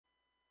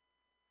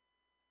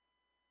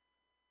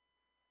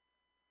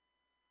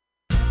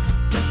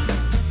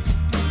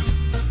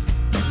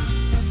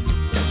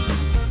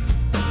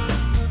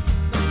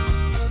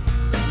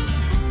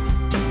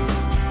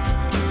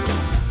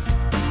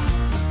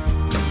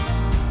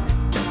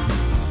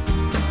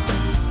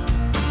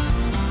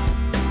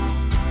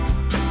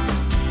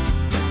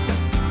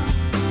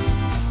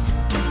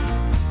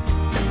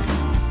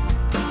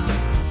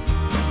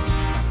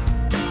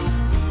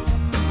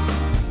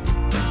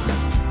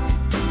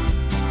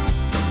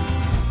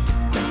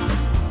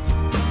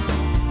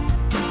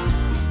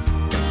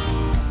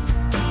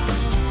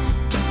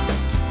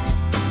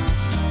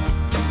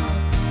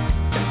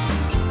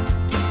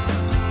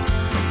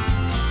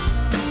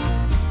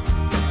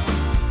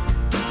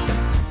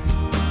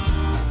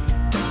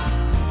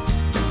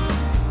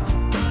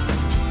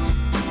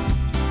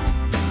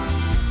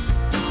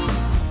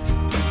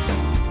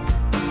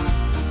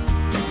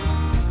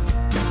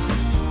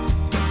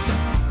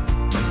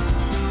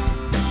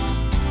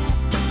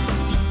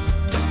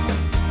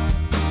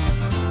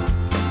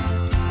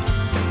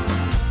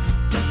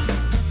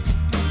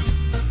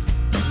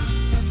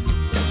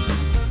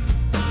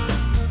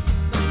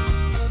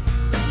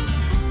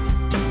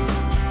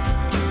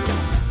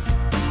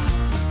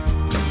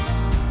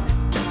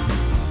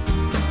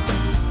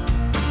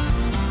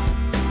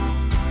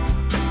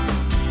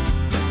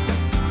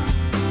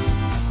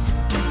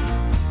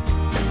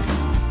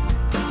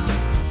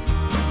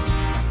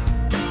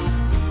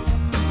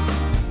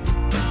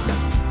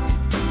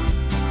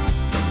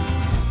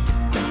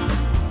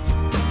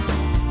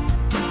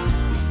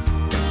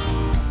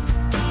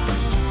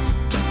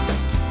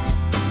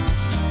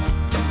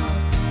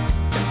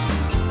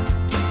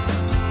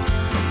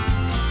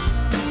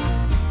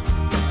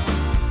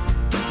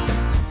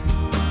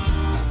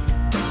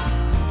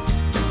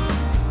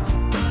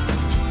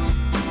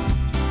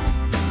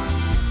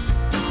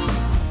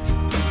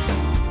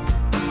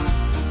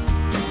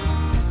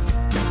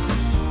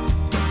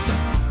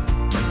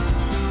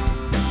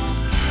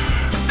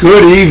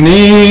Good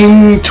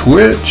evening,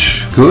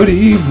 Twitch. Good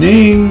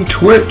evening,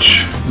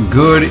 Twitch.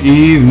 Good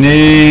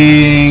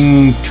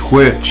evening,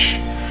 Twitch.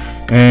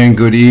 And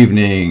good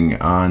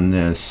evening on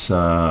this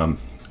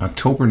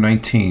October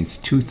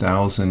 19th,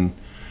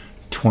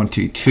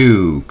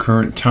 2022.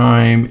 Current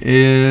time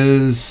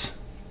is...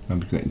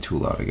 I'm getting too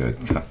loud. I gotta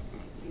cut.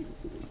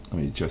 Let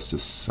me adjust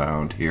this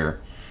sound here.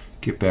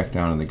 Get back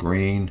down in the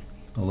green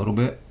a little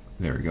bit.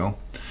 There we go.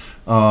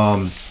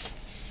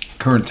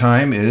 Current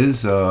time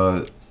is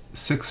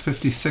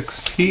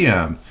 6:56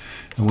 p.m.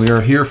 and we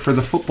are here for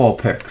the football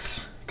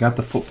picks. Got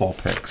the football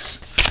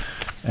picks,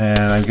 and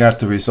I got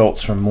the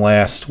results from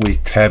last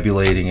week,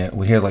 tabulating it.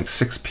 We had like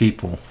 6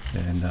 people,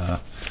 and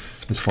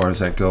as far as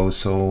that goes.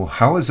 So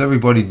how is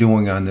everybody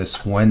doing on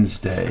this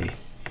Wednesday?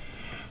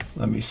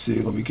 Let me see.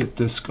 Let me get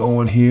this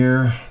going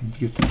here.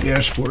 Get the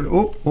dashboard.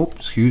 Oh,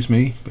 excuse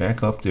me.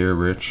 Back up there,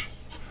 Rich.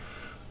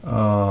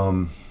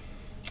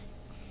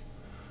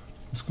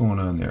 What's going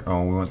on there?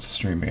 Oh, we want the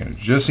stream manager.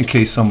 Just in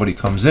case somebody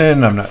comes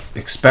in. I'm not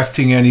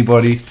expecting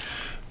anybody,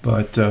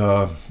 but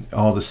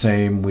all the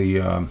same,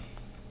 we let's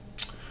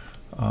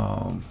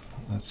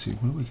see,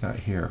 what do we got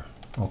here?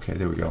 Okay,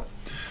 there we go.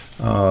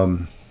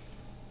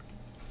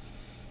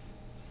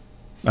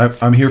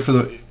 I'm here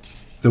for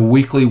the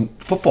weekly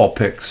football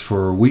picks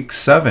for week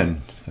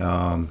 7.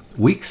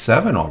 Week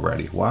 7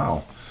 already.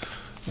 Wow.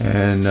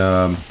 And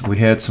we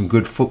had some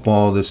good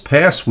football this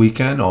past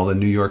weekend. All the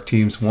New York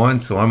teams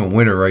won, so I'm a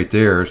winner right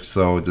there.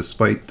 So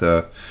despite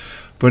but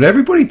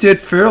everybody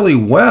did fairly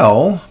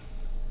well,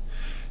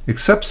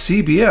 except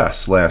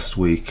CBS last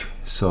week.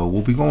 So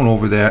we'll be going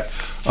over that.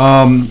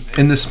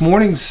 In this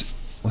morning's,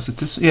 was it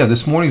this? Yeah,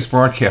 this morning's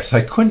broadcast,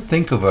 I couldn't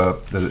think of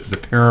the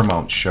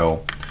Paramount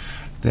show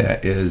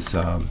that is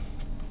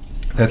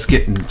that's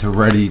getting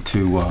ready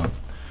to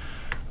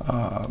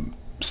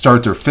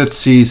start their 5th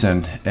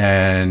season,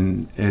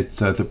 and it's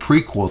the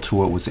prequel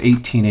to it was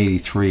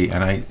 1883,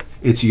 and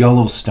it's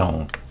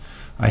Yellowstone.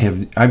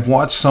 I've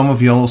watched some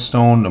of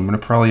Yellowstone. I'm going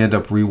to probably end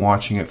up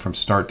rewatching it from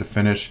start to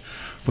finish,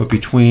 but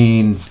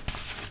between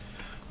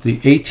the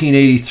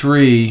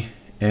 1883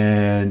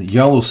 and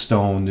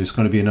Yellowstone, there's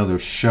going to be another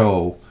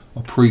show,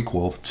 a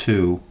prequel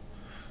too,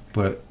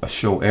 but a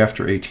show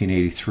after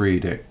 1883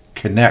 that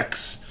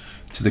connects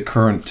to the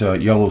current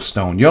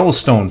Yellowstone.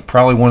 Yellowstone,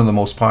 probably one of the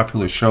most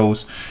popular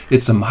shows.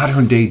 It's the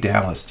modern day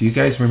Dallas. Do you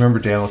guys remember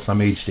Dallas? I'm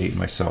age dating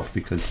myself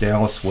because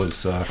Dallas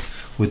was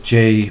with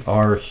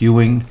J.R.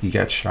 Ewing. He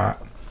got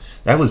shot.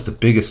 That was the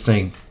biggest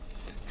thing.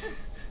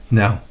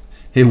 Now,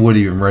 it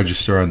wouldn't even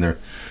register on the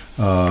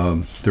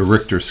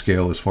Richter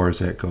scale as far as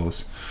that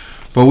goes.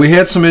 But we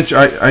had some...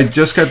 I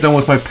just got done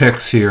with my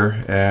picks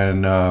here,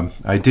 and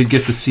I did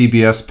get the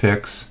CBS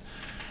picks.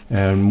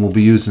 And we'll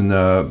be using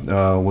the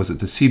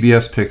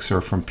CBS picks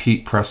are from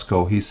Pete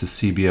Presco. He's the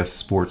CBS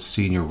Sports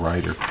senior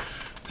writer.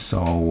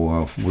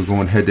 So we're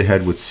going head to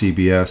head with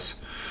CBS.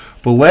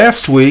 But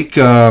last week,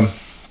 as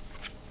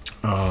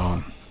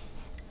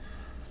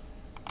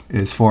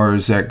far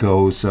as that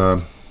goes,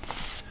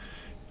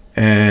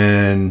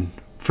 and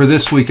for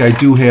this week, I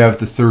do have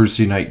the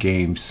Thursday night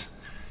games.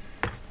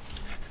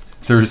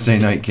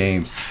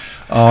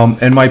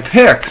 And my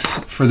picks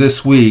for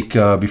this week,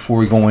 before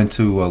we go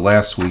into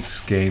last week's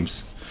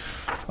games,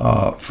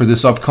 for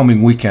this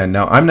upcoming weekend.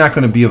 Now, I'm not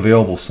going to be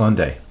available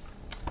Sunday,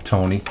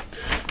 Tony.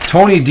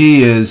 Tony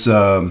D is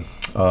a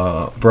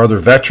brother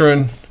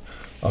veteran,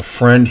 a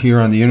friend here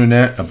on the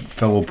internet, a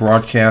fellow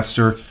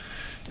broadcaster,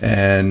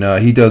 and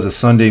he does a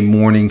Sunday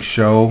morning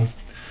show.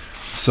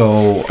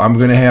 So I'm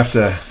going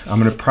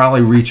to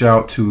probably reach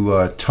out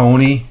to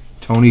Tony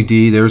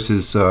D. There's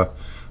his...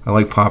 I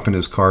like popping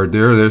his card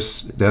there.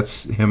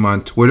 That's him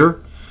on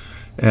Twitter,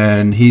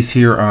 and he's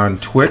here on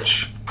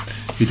Twitch.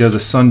 He does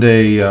a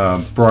Sunday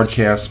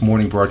broadcast,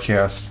 morning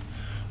broadcast,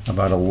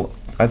 about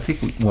I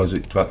think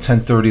about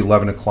 10:30,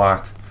 11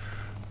 o'clock,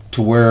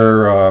 to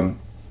where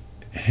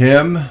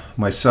him,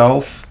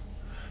 myself,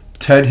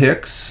 Ted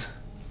Hicks,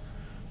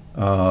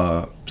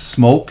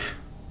 Smoke,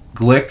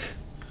 Glick,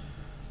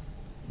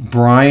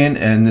 Brian,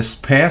 and this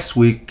past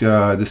weekend,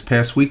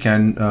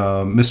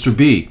 Mr.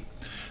 B.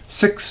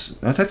 6,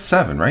 that's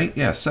 7, right?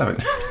 Yeah,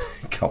 7.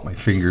 Count my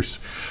fingers.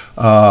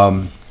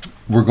 We're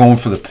going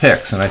for the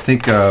picks, and I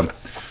think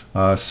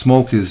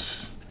Smoke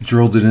has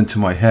drilled it into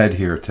my head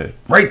here to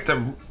write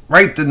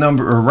the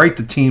number, or write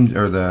the team,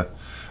 or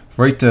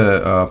write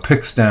the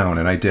picks down,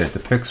 and I did. The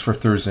picks for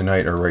Thursday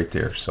night are right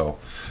there, so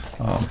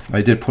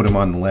I did put them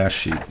on the last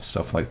sheet and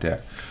stuff like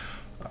that.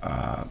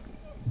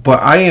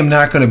 But I am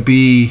not going to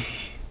be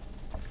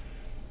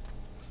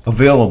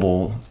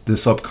available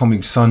this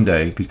upcoming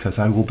Sunday because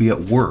I will be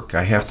at work.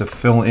 I have to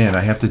fill in.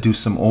 I have to do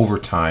some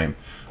overtime.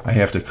 I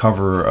have to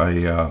cover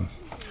a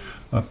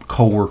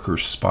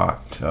co-worker's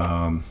spot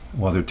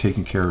while they're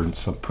taking care of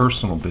some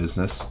personal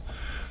business,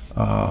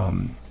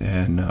 and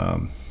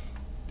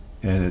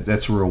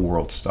that's real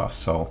world stuff.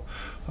 So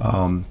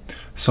I'm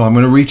going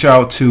to reach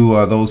out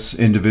to those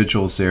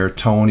individuals there: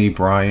 Tony,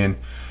 Brian,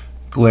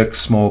 Glick,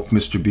 Smoke,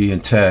 Mr. B,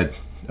 and Ted.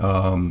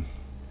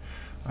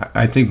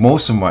 I think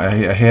most of them, I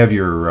have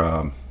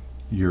your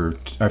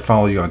I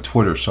follow you on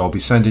Twitter, so I'll be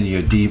sending you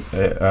a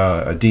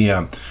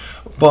DM.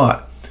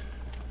 But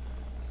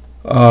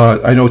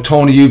I know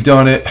Tony, you've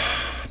done it.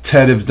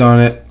 Ted have done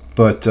it,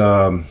 but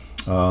Smoke,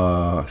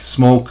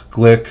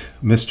 Glick,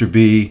 Mr.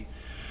 B,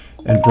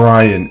 and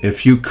Brian,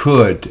 if you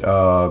could,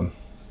 I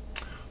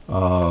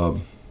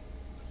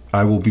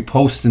will be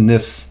posting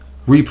this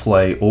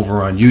replay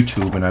over on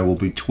YouTube, and I will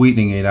be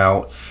tweeting it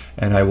out,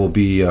 and I will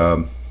be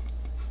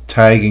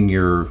tagging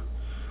your...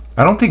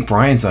 I don't think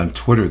Brian's on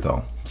Twitter,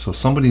 though, so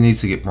somebody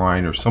needs to get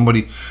Brian, or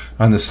somebody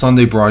on the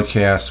Sunday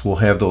broadcast will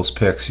have those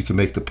picks. You can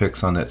make the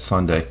picks on that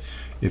Sunday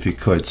if you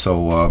could.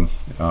 So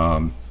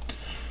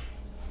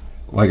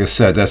like I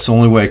said, that's the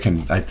only way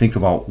I think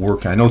about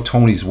working. I know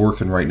Tony's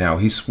working right now.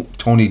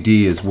 Tony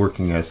D is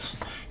working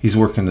he's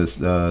working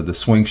the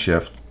swing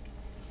shift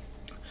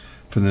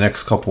for the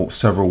next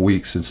several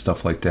weeks and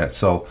stuff like that.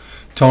 So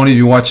Tony, if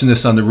you're watching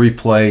this on the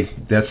replay,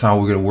 that's how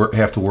we're gonna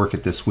have to work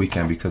it this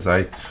weekend, because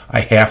I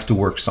have to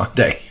work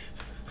Sunday.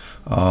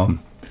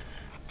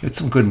 It's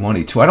some good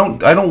money too. I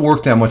don't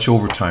work that much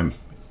overtime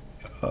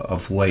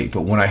of late,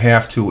 but when I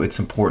have to, it's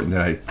important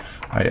that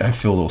I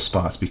fill those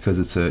spots, because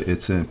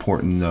it's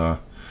important to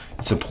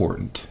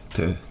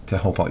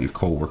help out your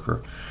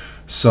coworker.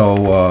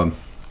 So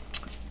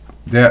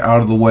that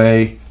out of the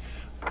way,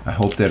 I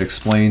hope that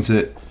explains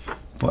it.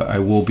 But I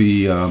will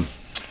be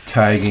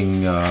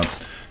tagging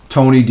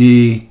Tony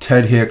D,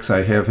 Ted Hicks.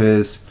 I have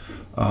his.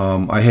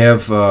 I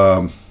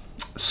have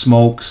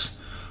Smokes.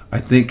 I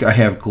think I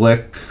have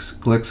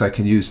Glicks. I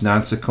can use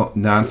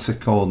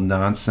nonsensical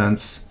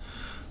nonsense.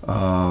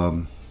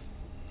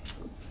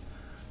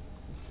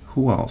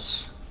 Who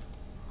else?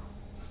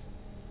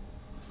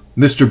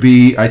 Mr.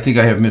 B. I think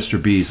I have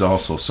Mr. B's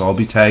also. So I'll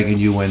be tagging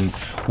you when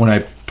I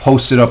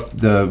post it up,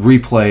 the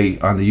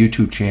replay on the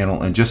YouTube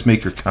channel, and just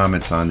make your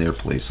comments on there,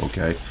 please.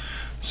 Okay.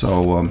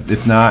 So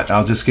if not,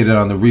 I'll just get it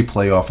on the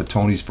replay off of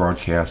Tony's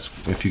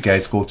broadcast. If you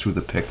guys go through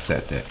the picks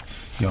that day,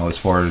 as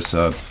far as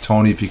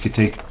Tony, if you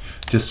could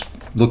just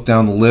look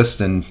down the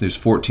list, and there's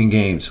 14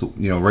 games.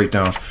 Write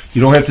down.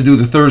 You don't have to do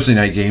the Thursday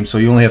night game, so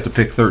you only have to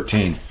pick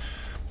 13,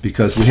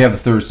 because we have the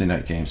Thursday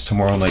night games,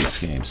 tomorrow night's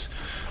games.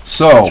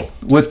 So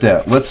with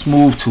that, let's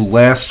move to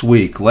last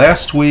week.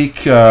 Last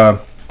week, no,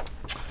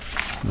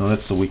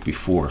 that's the week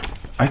before.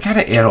 I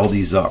gotta add all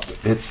these up.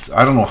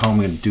 I don't know how I'm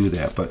gonna do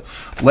that, but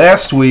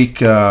last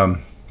week,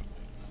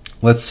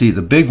 let's see.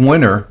 The big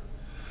winner,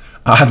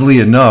 oddly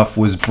enough,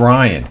 was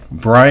Brian.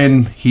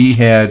 Brian, he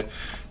had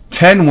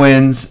 10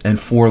 wins and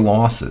 4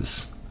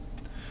 losses.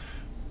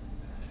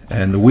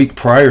 And the week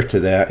prior to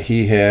that,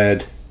 he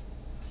had...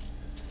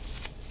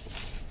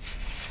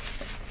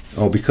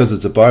 Oh, because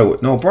it's a bye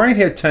week. No, Brian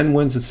had 10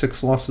 wins and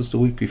 6 losses the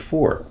week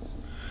before.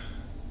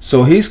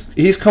 So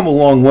he's come a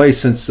long way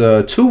since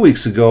 2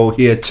 weeks ago.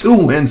 He had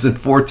 2 wins and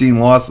 14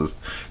 losses.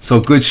 So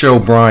good show,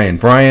 Brian.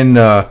 Brian,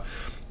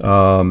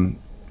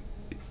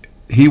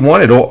 he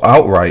won it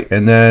outright.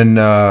 And then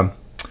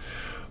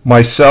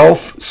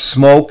myself,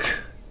 Smoke,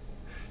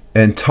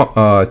 and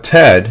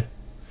Ted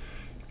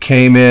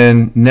came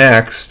in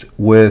next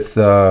with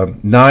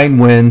 9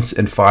 wins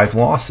and 5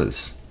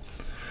 losses.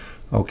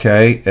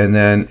 Okay, and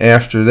then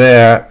after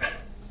that,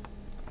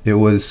 it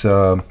was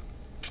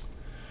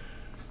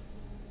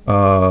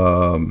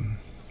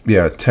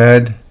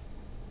Ted,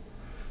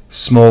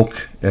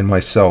 Smoke, and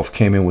myself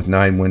came in with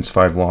 9 wins,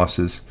 5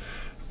 losses.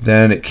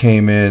 Then it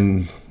came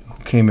in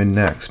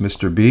next,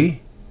 Mr. B.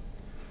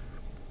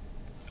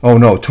 Oh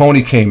no,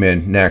 Tony came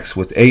in next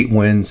with 8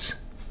 wins,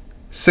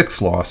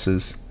 6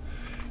 losses,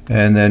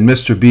 and then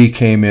Mr. B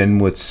came in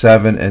with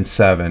 7 and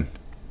 7.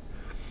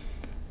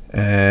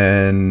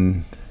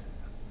 And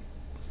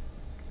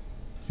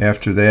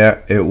after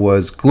that, it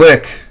was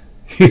Glick.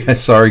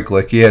 Sorry,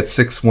 Glick. He had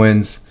 6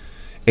 wins,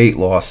 8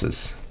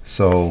 losses.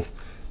 So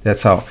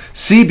that's how.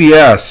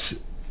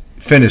 CBS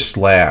finished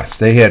last.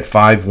 They had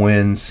 5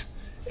 wins,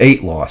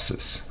 8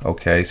 losses.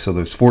 Okay, so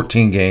there's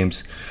 14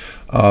 games.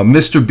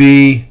 Mr.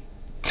 B,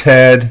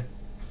 Ted,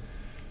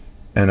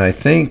 and I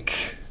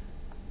think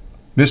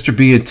Mr.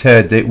 B and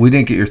Ted, we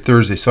didn't get your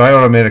Thursday, so I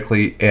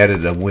automatically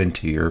added a win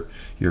to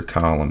your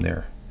column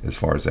there as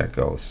far as that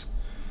goes.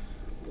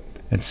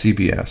 And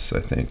CBS, I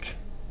think.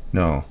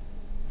 No.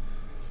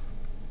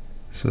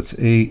 So it's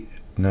 8,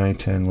 9,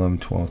 10, 11,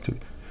 12,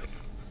 13.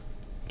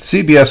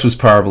 CBS was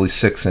probably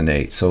 6 and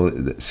 8.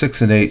 So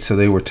 6 and 8, so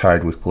they were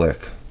tied with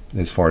Glick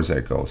as far as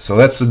that goes. So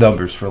that's the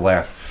numbers for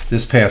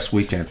this past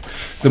weekend.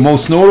 The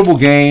most notable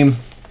game,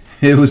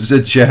 it was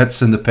the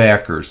Jets and the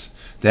Packers.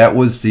 That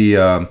was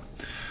the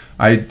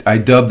I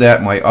dubbed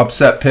that my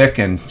upset pick,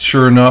 and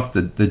sure enough,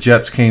 the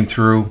Jets came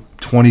through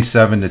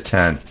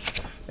 27-10.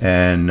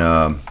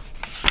 And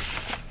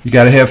you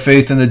got to have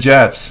faith in the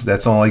Jets.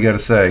 That's all I got to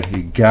say.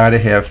 You got to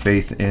have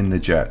faith in the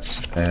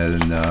Jets,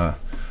 and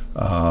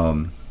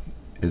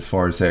as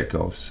far as that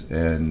goes,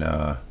 and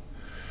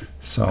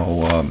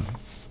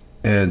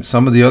and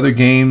some of the other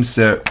games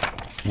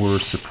that were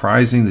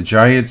surprising, the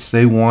Giants,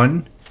 they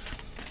won,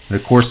 and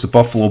of course the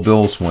Buffalo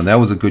Bills won. That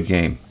was a good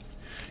game.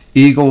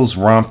 Eagles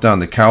romped on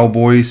the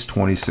Cowboys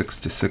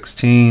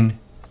 26-16.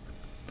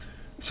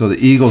 So the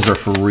Eagles are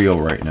for real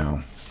right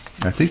now.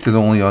 I think they're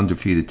the only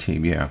undefeated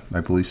team. Yeah,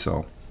 I believe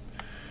so.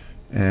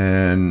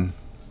 And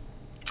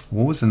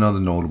what was another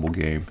notable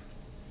game?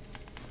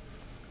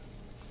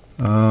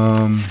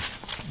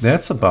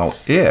 That's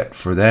about it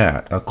for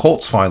that.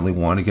 Colts finally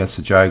won against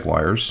the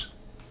Jaguars.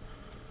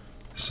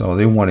 So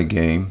they won a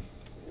game.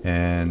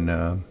 And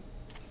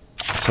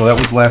so that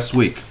was last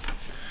week.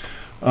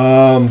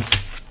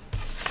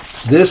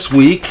 This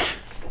week,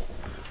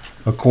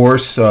 of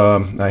course,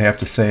 I have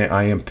to say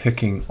I am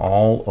picking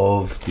all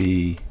of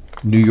the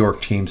New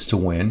York teams to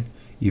win,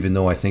 even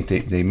though I think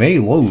they may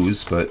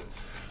lose, but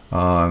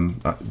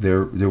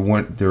they're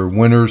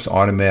winners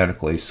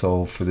automatically.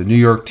 So for the New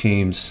York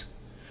teams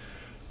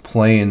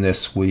playing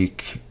this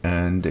week,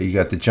 and you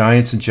got the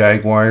Giants and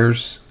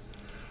Jaguars.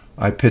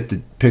 I picked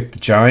the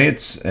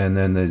Giants, and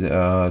then the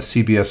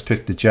CBS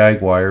picked the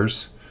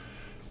Jaguars.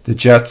 The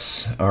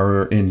Jets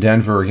are in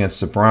Denver against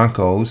the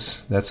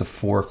Broncos. That's a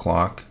 4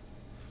 o'clock.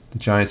 The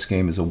Giants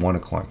game is a 1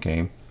 o'clock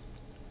game.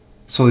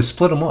 So they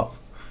split them up.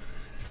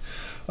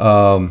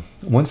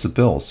 When's the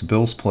Bills? The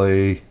Bills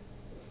play...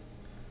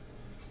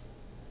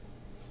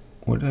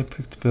 Where did I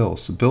pick the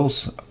Bills? The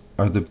Bills...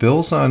 Are the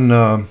Bills on...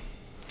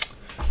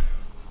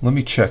 let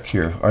me check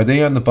here. Are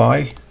they on the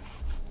bye?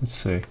 Let's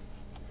see.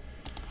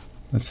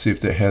 Let's see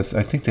if that has...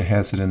 I think that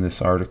has it in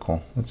this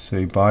article. Let's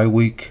see. Bye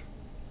week...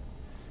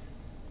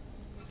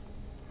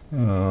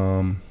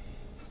 yeah,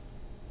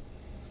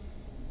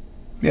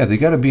 they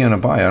got to be on a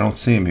bye. I don't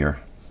see them here.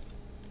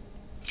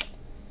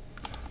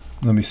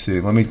 Let me see.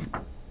 Let's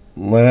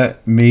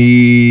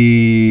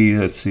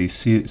see.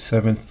 See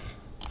 7th.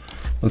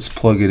 Let's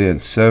plug it in.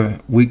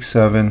 Week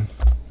 7.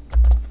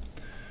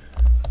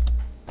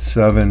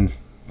 7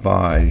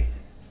 buys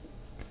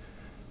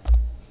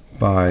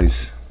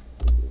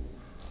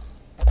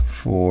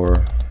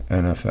for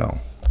NFL.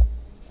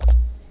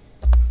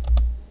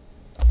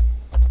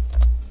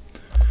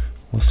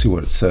 We'll see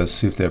what it says.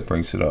 See if that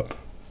brings it up.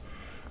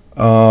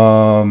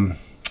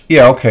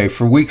 Yeah, okay.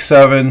 For week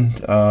 7,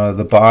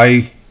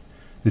 the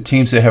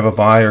teams that have a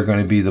bye are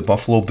going to be the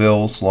Buffalo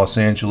Bills, Los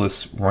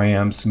Angeles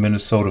Rams,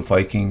 Minnesota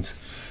Vikings,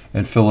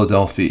 and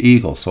Philadelphia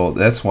Eagles. So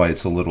that's why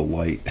it's a little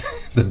light.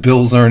 The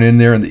Bills aren't in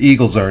there and the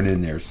Eagles aren't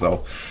in there.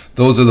 So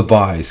those are the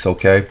byes,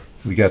 okay?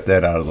 We got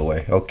that out of the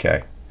way.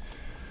 Okay.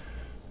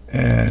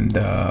 And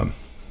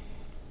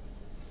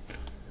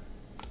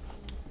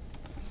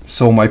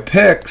so my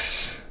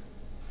picks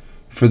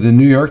for the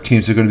New York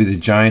teams are going to be the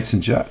Giants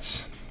and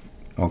Jets.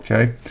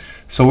 Okay,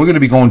 so we're going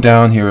to be going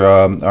down here.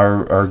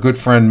 Our good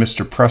friend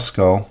Mr.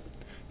 Presco,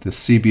 the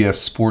CBS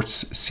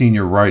Sports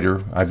senior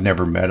writer. I've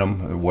never met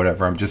him or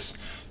whatever. I'm just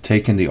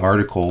taking the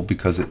article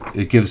because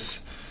it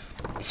gives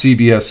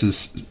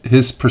CBS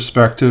his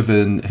perspective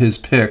and his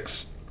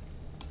picks.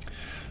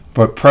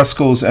 But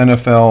Presco's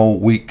NFL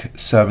Week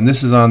 7.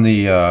 This is on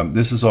the.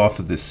 This is off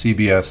of the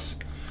CBS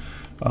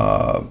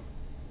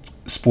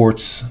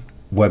Sports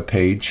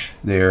webpage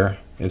there.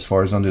 As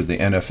far as under the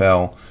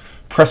NFL,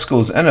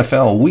 Presco's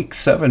NFL Week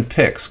 7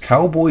 picks.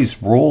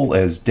 Cowboys roll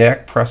as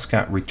Dak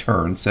Prescott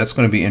returns. That's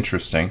going to be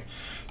interesting.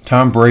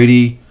 Tom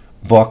Brady,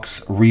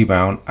 Bucks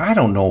rebound. I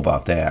don't know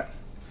about that.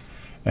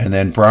 And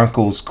then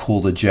Broncos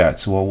cool the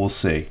Jets. Well, we'll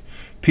see.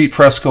 Pete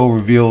Presco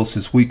reveals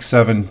his Week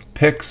 7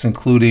 picks,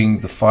 including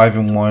the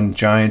 5-1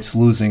 Giants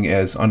losing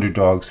as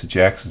underdogs to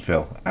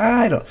Jacksonville.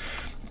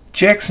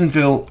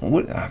 Jacksonville.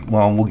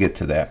 Well, we'll get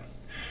to that.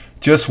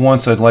 Just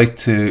once, I'd like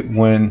to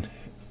win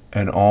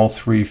an all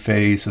 3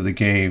 phase of the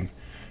game.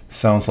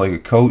 Sounds like a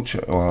coach.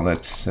 Well,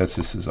 that's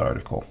just his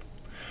article.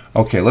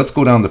 Okay, let's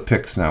go down the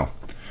picks now.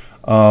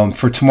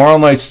 For tomorrow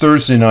night's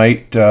Thursday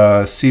night,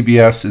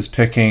 CBS is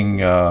picking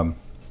the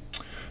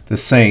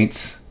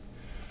Saints.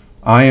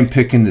 I am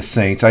picking the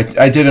Saints.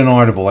 I did an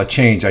audible. I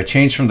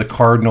changed from the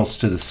Cardinals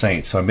to the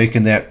Saints. So I'm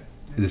making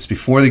this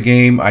before the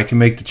game. I can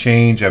make the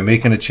change. I'm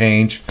making a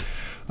change.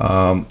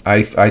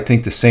 I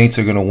think the Saints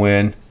are going to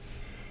win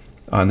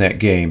on that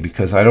game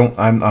because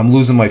I'm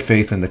losing my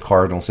faith in the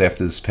Cardinals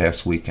after this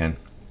past weekend.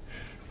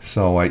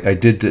 So I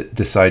did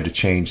decide to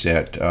change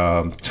that.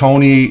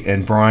 Tony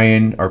and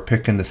Brian are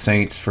picking the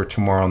Saints for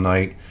tomorrow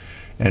night.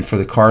 And for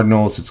the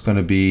Cardinals, it's going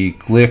to be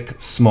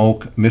Glick,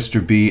 Smoke,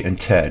 Mr. B, and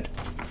Ted.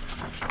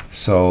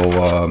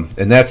 So,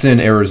 and that's in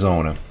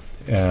Arizona.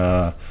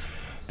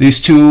 These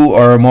two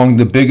are among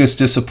the biggest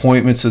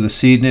disappointments of the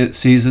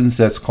seasons.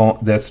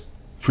 That's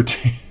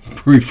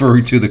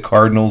referring to the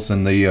Cardinals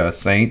and the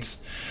Saints.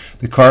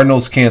 The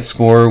Cardinals can't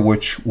score,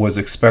 which was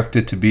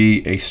expected to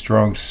be a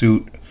strong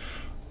suit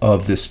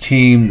of this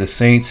team. The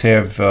Saints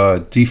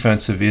have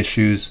defensive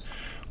issues,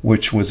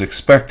 which was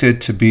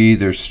expected to be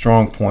their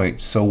strong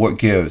point. So what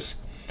gives?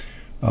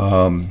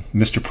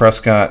 Mr.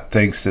 Prescott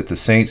thinks that the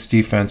Saints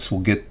defense will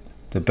get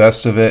the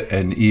best of it,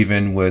 and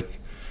even with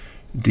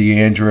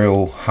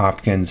DeAndre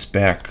Hopkins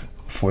back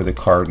for the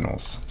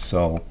Cardinals.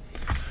 So,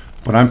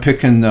 but I'm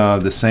picking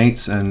the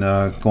Saints and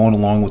going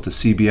along with the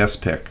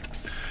CBS pick.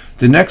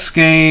 The next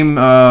game,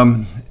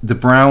 the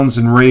Browns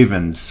and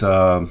Ravens.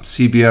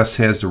 CBS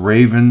has the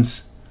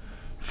Ravens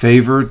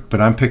favored, but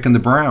I'm picking the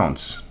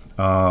Browns.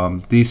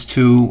 These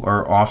two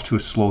are off to a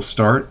slow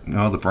start.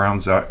 No, the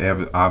Browns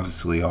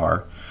obviously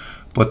are.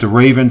 But the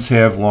Ravens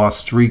have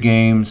lost 3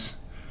 games.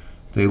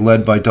 They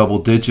led by double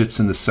digits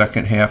in the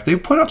second half. They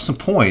put up some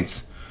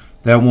points.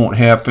 That won't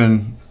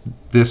happen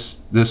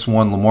this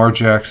one. Lamar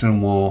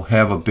Jackson will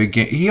have a big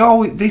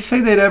game. They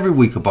say that every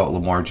week about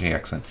Lamar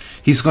Jackson.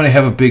 He's going to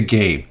have a big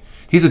game.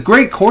 He's a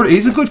great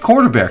He's a good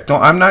quarterback.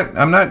 I'm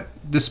not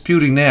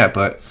disputing that,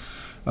 but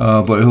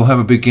he'll have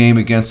a big game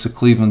against the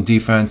Cleveland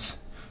defense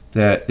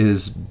that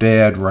is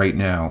bad right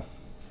now.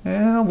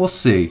 Yeah, we'll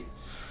see.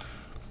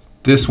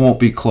 This won't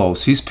be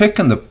close. He's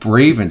picking the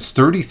Ravens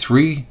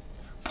 33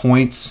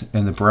 points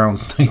and the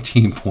Browns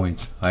 19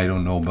 points. I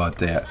don't know about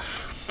that.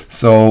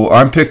 So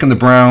I'm picking the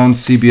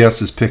Browns.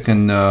 CBS is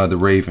picking the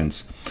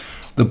Ravens.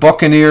 The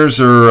Buccaneers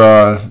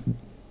are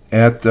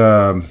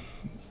going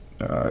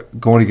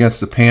against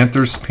the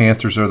Panthers.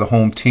 Panthers are the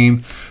home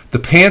team. The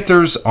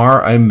Panthers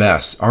are a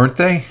mess, aren't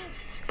they?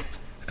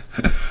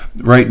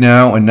 Right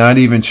now, and not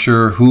even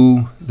sure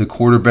who the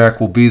quarterback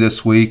will be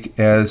this week,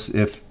 as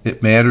if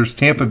it matters.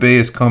 Tampa Bay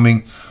is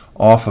coming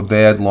off a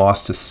bad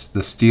loss to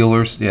the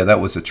Steelers. Yeah, that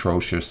was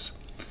atrocious.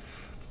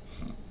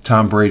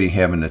 Tom Brady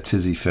having a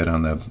tizzy fit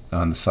on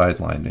the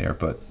sideline there,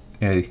 but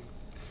hey,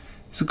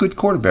 he's a good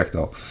quarterback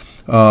though.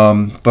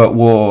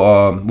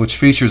 Which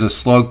features the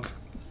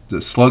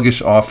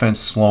sluggish offense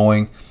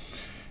slowing.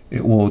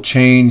 It will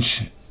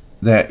change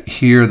that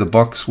here. The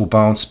Bucs will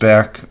bounce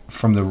back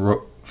from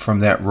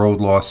that road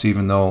loss,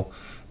 even though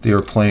they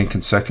are playing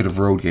consecutive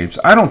road games.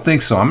 I don't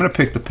think so. I'm going to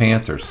pick the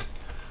Panthers.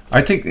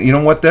 I think, you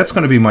know what? That's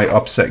going to be my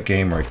upset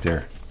game right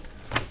there.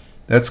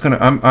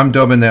 I'm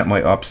dubbing that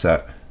my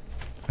upset.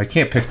 I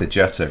can't pick the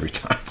Jets every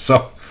time.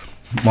 So,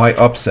 my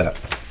upset.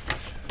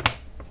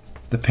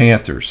 The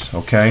Panthers,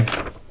 okay?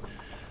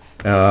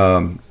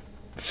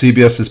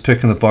 CBS is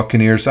picking the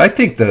Buccaneers. I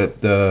think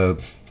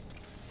the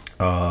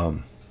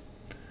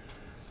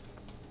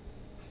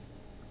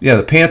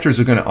Panthers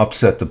are going to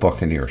upset the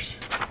Buccaneers.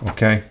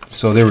 Okay,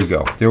 so there we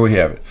go. There we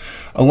have it.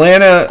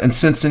 Atlanta and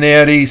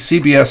Cincinnati.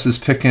 CBS is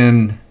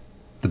picking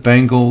the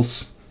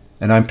Bengals,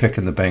 and I'm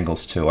picking the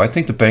Bengals too. I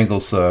think the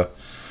Bengals.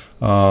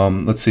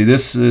 Let's see.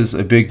 This is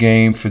a big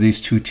game for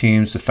these two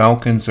teams. The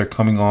Falcons are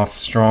coming off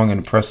strong and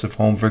impressive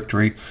home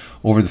victory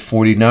over the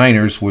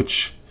 49ers,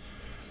 which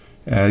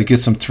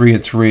gets them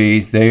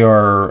 3-3. They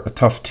are a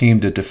tough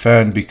team to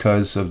defend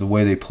because of the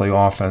way they play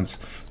offense.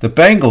 The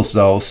Bengals,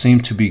 though,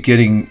 seem to be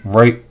getting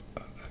right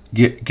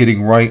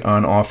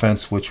on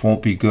offense, which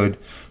won't be good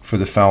for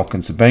the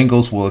Falcons. The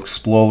Bengals will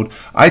explode.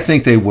 I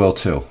think they will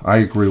too. I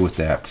agree with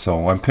that.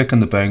 So I'm picking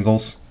the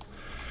Bengals.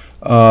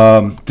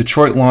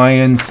 Detroit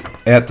Lions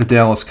at the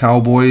Dallas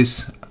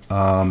Cowboys.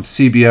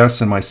 CBS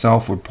and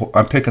myself,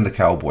 I'm picking the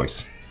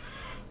Cowboys.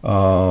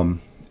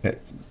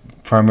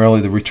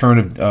 Primarily the return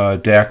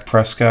of Dak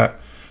Prescott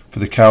for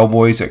the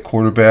Cowboys at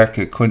quarterback.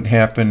 It couldn't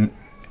happen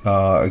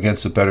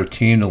against a better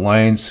team. The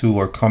Lions, who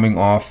are coming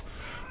off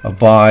a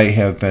bye,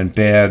 have been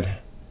bad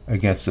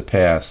against the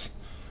pass.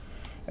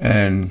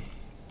 And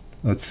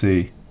let's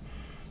see.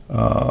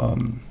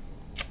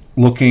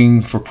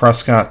 Looking for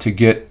Prescott to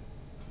get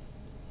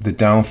the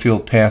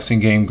downfield passing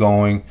game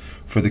going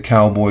for the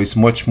Cowboys,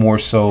 much more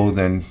so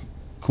than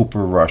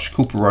Cooper Rush.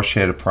 Cooper Rush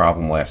had a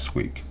problem last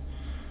week.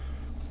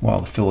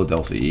 Well, the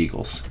Philadelphia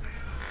Eagles.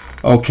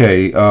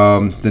 Okay,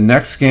 the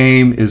next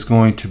game is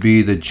going to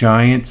be the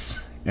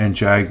Giants and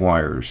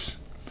Jaguars.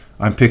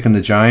 I'm picking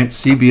the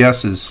Giants.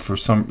 CBS is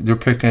they're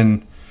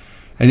picking,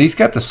 and he's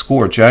got the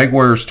score.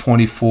 Jaguars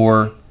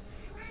 24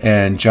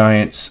 and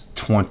Giants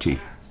 20.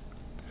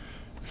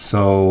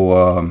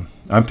 So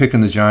I'm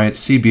picking the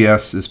Giants.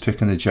 CBS is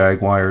picking the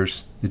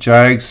Jaguars. The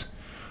Jags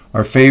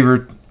are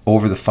favored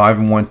over the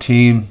 5-1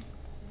 team.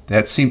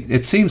 It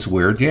seems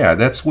weird. Yeah,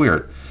 that's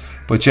weird.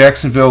 But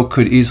Jacksonville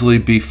could easily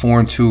be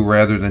 4-2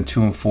 rather than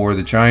 2-4.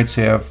 The Giants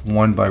have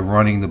won by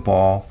running the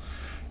ball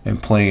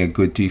and playing a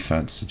good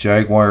defense. The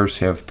Jaguars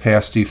have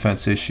pass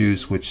defense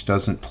issues, which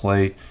doesn't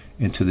play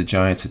into the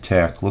Giants'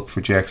 attack. Look for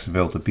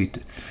Jacksonville to beat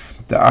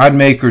the odd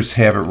makers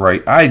have it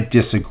right. I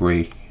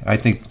disagree. I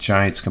think the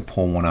Giants can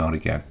pull one out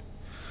again.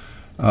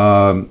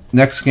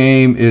 Next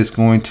game is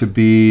going to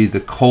be the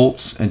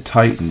Colts and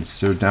Titans.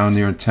 They're down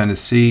there in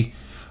Tennessee.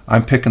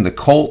 I'm picking the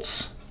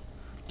Colts.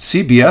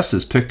 CBS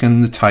is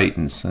picking the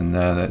Titans, and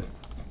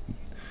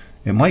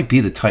it might be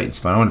the Titans,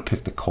 but I want to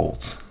pick the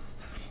Colts.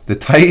 The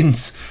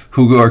Titans,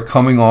 who are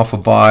coming off a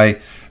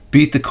bye,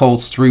 beat the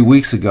Colts 3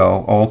 weeks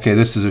ago. Oh, okay,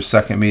 this is their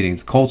second meeting.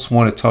 The Colts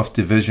won a tough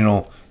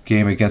divisional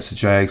game against the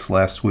Jags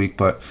last week,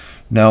 but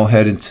now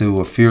head into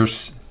a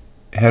fierce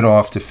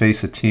head-off to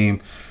face a team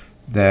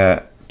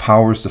that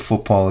powers the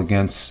football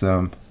against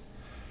them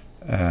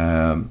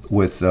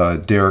with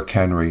Derrick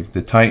Henry.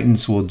 The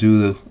Titans will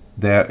do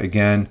that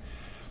again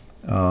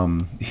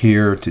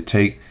here to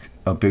take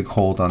a big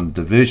hold on the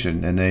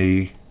division, and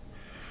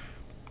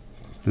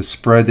the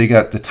spread, they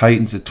got the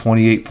Titans at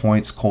 28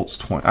 points, Colts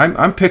 20.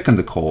 I'm picking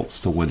the Colts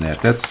to win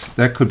that.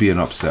 That could be an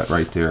upset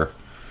right there.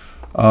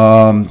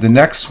 The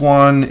next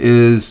one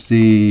is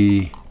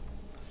the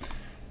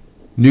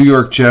New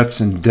York Jets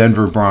and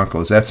Denver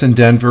Broncos. That's in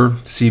Denver.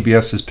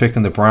 CBS is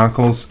picking the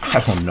Broncos. I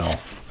don't know.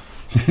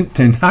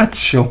 They're not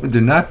showing.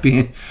 They're not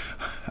being.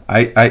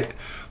 I.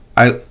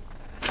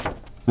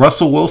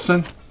 Russell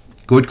Wilson,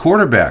 good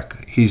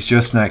quarterback. He's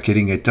just not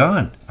getting it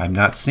done. I'm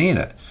not seeing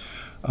it.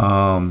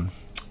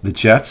 The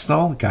Jets,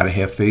 though, got to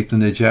have faith in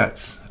the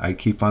Jets. I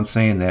keep on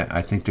saying that.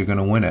 I think they're going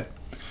to win it.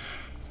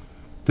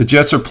 The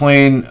Jets are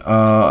playing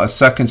a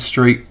second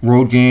straight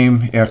road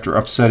game after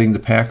upsetting the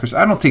Packers.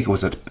 I don't think it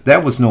was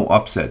that was no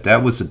upset.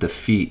 That was a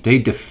defeat. They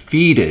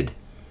defeated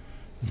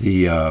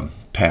the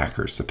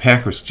Packers. The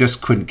Packers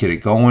just couldn't get it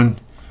going.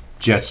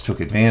 Jets took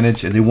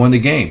advantage, and they won the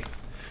game.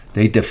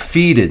 They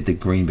defeated the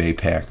Green Bay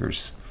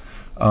Packers.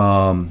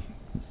 Well,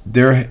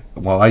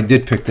 I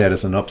did pick that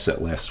as an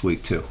upset last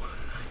week, too.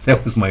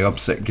 That was my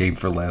upset game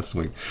for last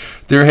week.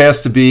 There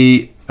has to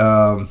be...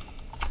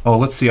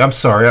 let's see. I'm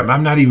sorry.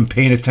 I'm not even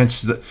paying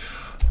attention to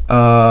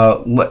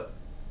the...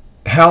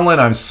 Helen,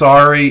 I'm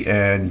sorry.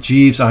 And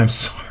Jeeves, I'm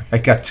sorry. I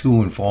got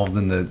too involved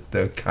in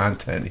the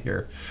content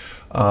here.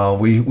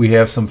 We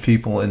have some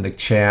people in the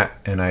chat,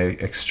 and I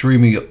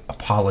extremely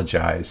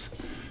apologize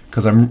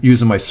because I'm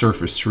using my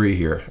Surface 3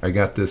 here. I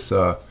got this...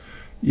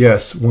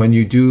 yes, when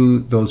you do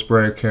those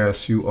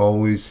broadcasts, you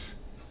always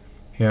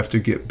have to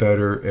get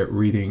better at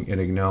reading and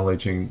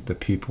acknowledging the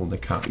people in the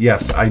comments.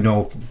 Yes, I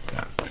know.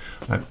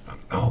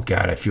 Oh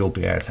God, I feel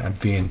bad. I'm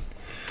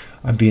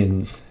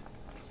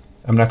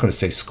not going to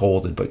say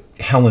scolded, but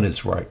Helen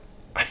is right.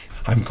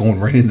 I'm going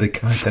right into the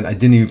content. I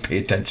didn't even pay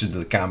attention to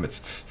the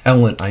comments.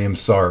 Helen, I am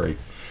sorry.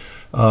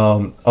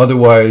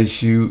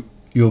 Otherwise,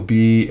 you'll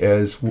be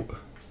as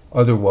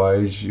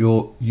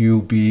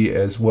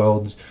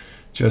well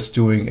just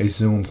doing a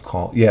Zoom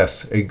call.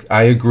 Yes,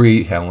 I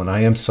agree, Helen.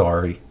 I am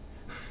sorry.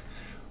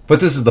 But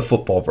this is the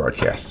football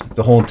broadcast.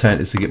 The whole intent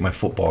is to get my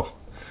football.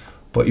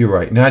 But you're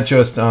right. Not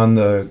just on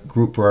the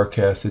group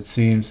broadcast. It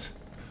seems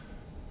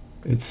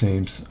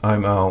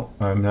I'm out.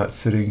 I'm not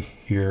sitting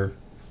here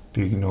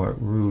being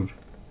rude.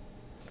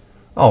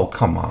 Oh,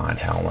 come on,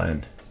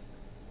 Helen.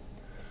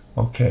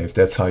 Okay, if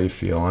that's how you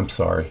feel, I'm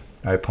sorry.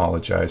 I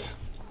apologize.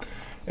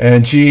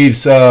 And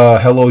Jeeves,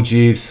 hello,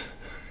 Jeeves.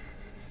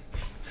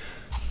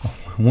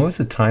 What was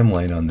the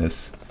timeline on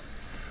this?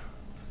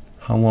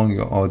 How long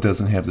ago? Oh, it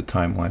doesn't have the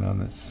timeline on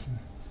this.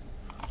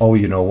 Oh,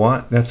 you know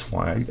what? That's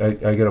why I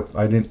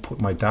didn't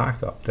put my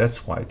doc up.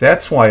 That's why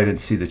I didn't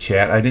see the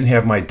chat. I didn't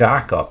have my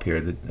doc up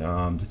here.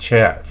 The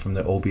chat from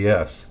the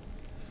OBS.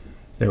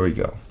 There we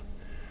go.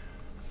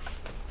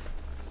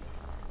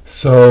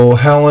 So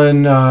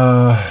Helen,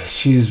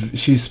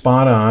 she's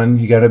spot on.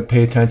 You got to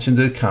pay attention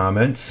to the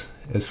comments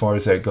as far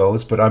as that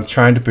goes. But I'm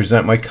trying to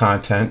present my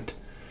content,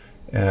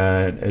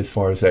 and as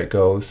far as that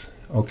goes,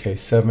 okay,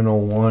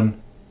 7:01.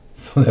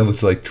 So that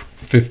was like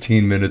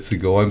 15 minutes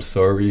ago. I'm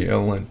sorry,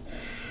 Helen.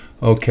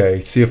 Okay,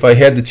 see, if I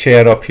had the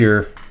chat up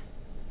here,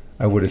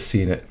 I would have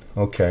seen it.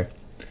 Okay.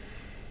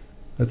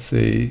 Let's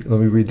see. Let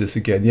me read this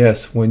again.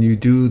 Yes, when you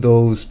do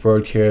those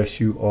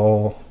broadcasts, you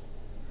all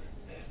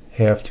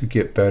have to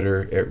get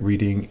better at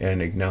reading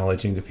and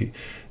acknowledging the people.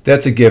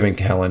 That's a given,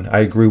 Helen. I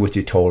agree with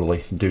you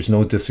totally. There's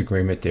no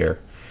disagreement there.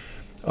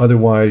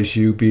 Otherwise,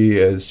 you be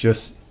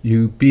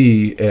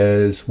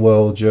as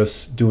well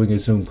just doing a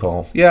Zoom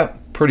call. Yeah,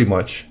 pretty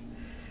much.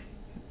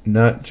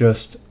 Not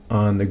just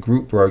on the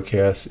group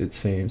broadcast, it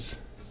seems.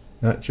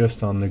 Not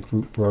just on the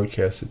group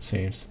broadcast, it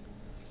seems.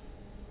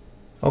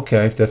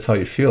 Okay, if that's how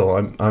you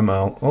feel, I'm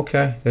out.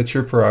 Okay, that's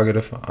your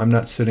prerogative. I'm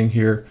not sitting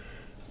here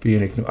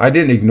being ignored. I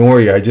didn't ignore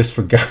you. I just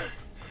forgot.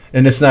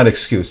 And it's not an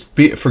excuse.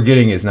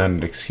 Forgetting is not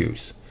an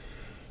excuse.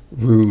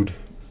 Rude.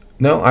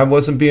 No, I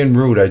wasn't being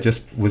rude. I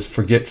just was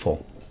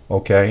forgetful.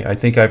 Okay, I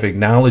think I've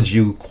acknowledged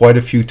you quite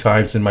a few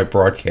times in my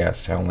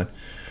broadcast, Helen.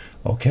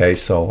 Okay,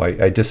 so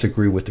I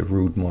disagree with the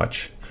rude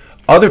much.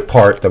 Other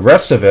part, the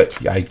rest of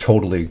it, I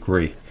totally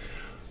agree.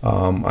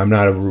 I'm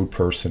not a rude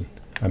person.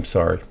 I'm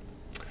sorry.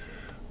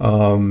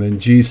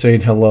 And G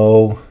saying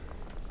hello.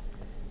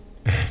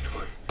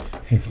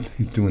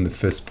 He's doing the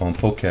fist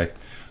bump. Okay.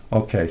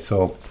 Okay,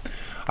 so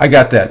I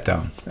got that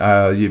down.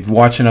 You're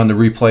watching on the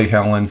replay,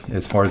 Helen,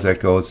 as far as that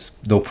goes,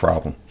 no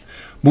problem.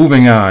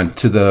 Moving on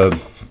to the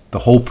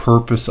whole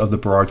purpose of the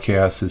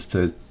broadcast is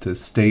to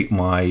state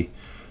my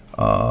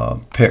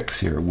picks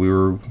here.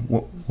 Where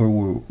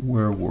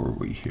were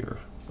we here?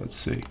 Let's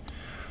see.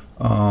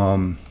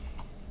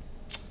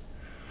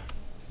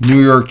 New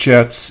York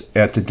Jets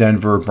at the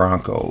Denver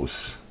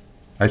Broncos.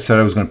 I said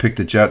I was going to pick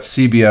the Jets.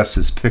 CBS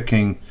is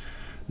picking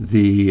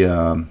the...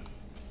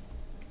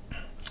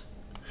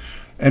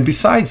 and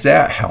besides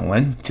that,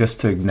 Helen, just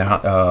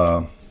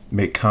to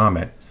make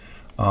comment,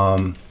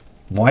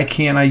 why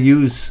can't I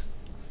use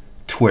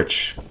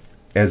Twitch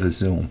as a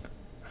Zoom?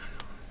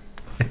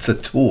 It's a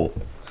tool,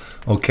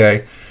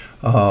 okay,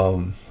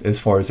 as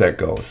far as that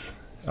goes.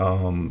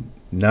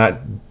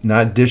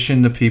 Not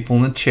dishing the people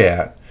in the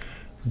chat,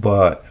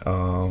 but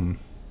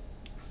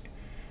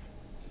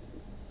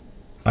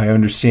I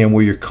understand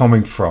where you're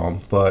coming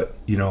from, but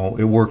you know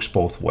it works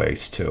both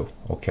ways too,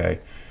 okay?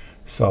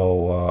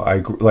 So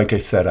like I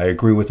said, I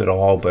agree with it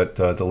all, but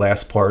the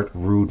last part,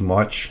 rude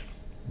much.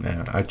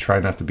 Yeah, I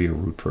try not to be a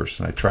rude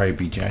person. I try to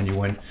be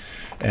genuine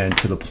and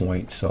to the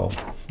point. So,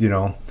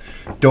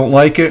 don't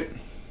like it.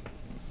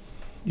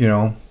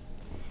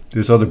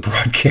 There's other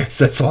broadcasts.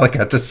 That's all I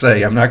got to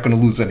say. I'm not going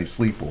to lose any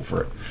sleep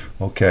over it.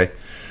 Okay.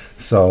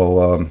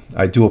 So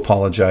I do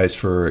apologize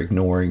for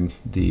ignoring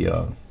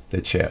the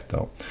chat,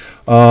 though.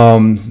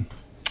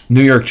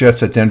 New York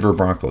Jets at Denver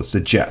Broncos. The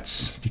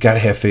Jets. You got to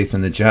have faith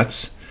in the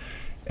Jets.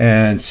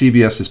 And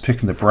CBS is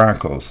picking the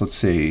Broncos. Let's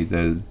see.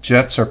 The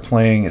Jets are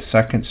playing a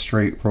second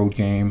straight road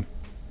game.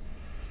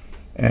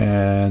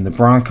 And the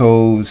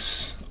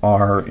Broncos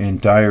are in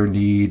dire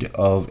need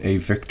of a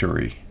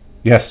victory.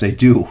 Yes, they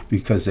do,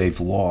 because they've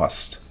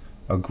lost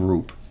a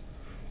group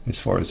as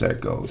far as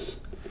that goes.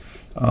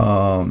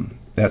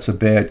 That's a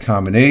bad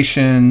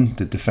combination.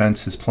 The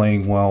defense is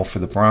playing well for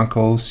the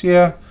Broncos.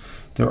 Yeah,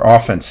 their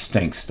offense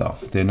stinks, though.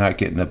 They're not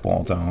getting the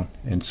ball down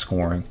and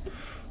scoring.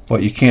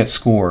 But you can't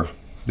score.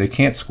 They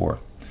can't score.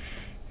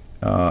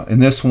 In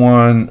this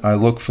one, I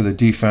look for the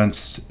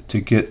defense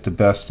to get the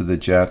best of the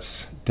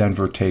Jets.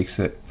 Denver takes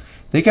it.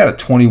 They got a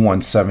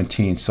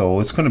 21-17, so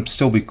it's going to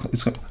still be.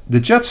 The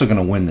Jets are going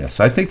to win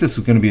this. I think this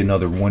is going to be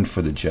another win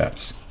for the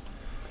Jets.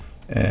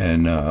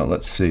 And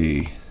let's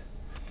see.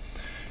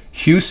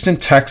 Houston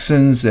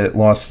Texans at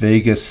Las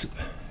Vegas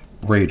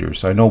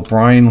Raiders. I know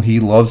Brian, he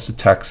loves the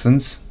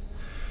Texans.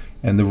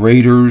 And the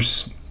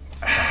Raiders,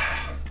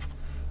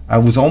 I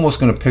was almost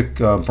going to pick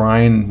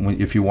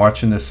Brian if you're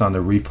watching this on the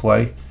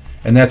replay.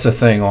 And that's a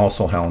thing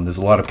also, Helen. There's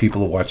a lot of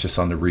people who watch this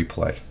on the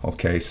replay.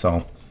 Okay,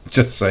 so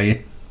just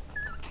saying.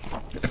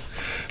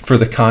 For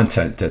the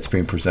content that's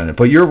being presented.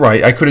 But you're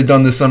right. I could have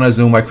done this on a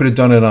Zoom. I could have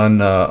done it on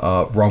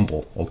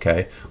Rumble.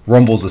 Okay,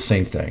 Rumble's the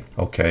same thing.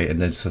 Okay, and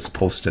then just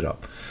post it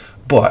up.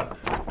 But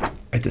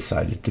I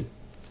decided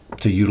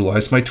to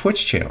utilize my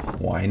Twitch channel.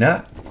 Why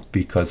not?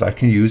 Because I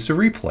can use the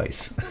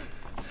replays.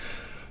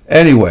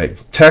 Anyway,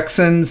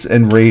 Texans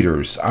and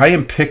Raiders. I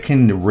am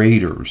picking the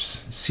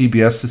Raiders.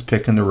 CBS is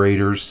picking the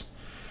Raiders.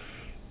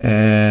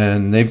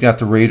 And they've got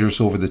the Raiders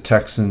over the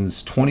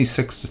Texans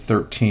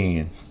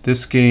 26-13.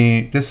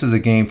 This is a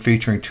game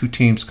featuring two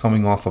teams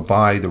coming off a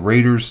bye. The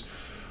Raiders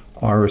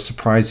are a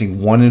surprising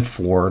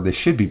 1-4. They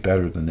should be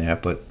better than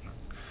that, but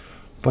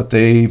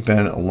they've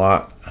been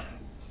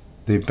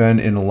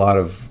in a lot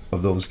of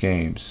those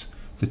games.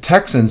 The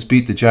Texans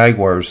beat the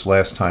Jaguars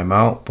last time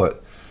out,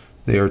 but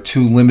they are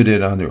too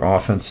limited on their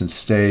offense and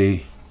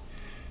stay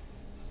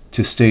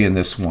in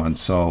this one.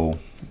 So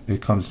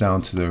it comes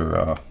down to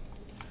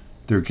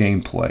their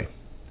gameplay.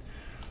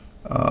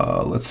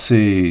 Let's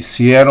see.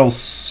 Seattle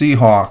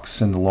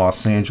Seahawks and the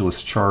Los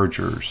Angeles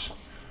Chargers.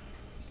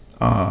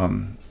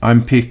 I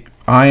am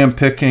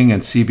picking,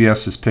 and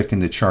CBS is picking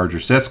the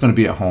Chargers. That's going to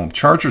be at home.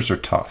 Chargers are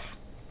tough.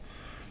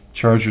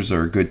 Chargers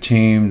are a good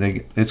team.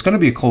 It's going to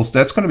be a close.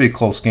 That's going to be a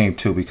close game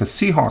too, because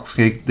Seahawks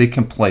they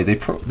can play.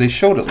 They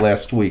showed it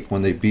last week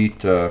when they beat.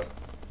 They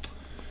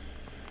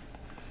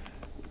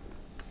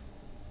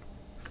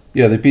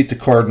beat the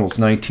Cardinals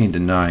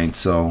 19-9.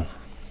 So,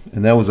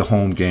 and that was a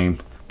home game.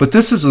 But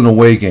this is an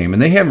away game,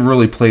 and they haven't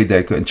really played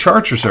that good. And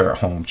Chargers are at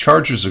home.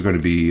 Chargers are going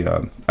to be,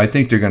 I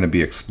think they're going to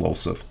be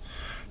explosive.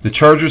 The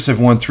Chargers have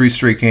won 3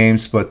 straight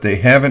games, but they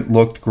haven't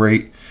looked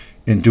great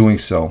in doing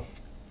so.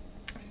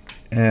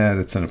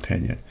 That's an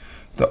opinion.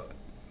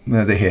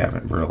 They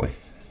haven't really.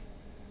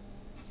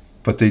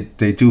 But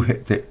they do.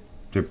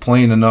 They're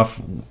playing enough.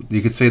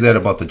 You could say that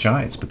about the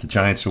Giants, but the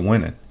Giants are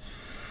winning.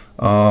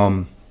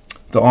 The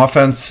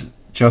offense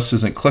just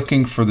isn't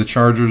clicking for the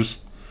Chargers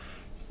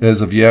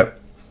as of yet.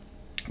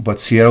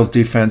 But Seattle's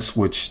defense,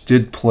 which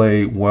did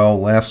play well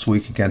last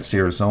week against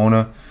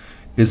Arizona,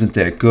 isn't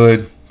that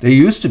good. They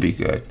used to be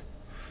good.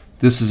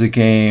 This is a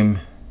game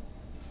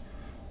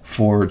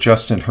for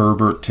Justin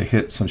Herbert to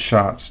hit some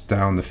shots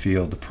down the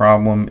field. The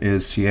problem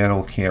is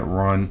Seattle can't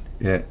run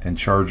it, and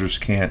Chargers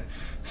can't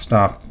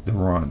stop the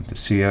run. The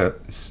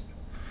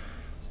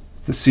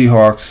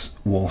Seahawks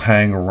will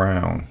hang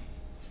around.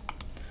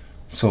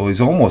 So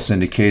he's almost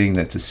indicating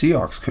that the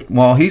Seahawks could.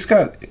 Well, he's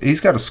got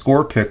a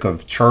score pick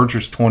of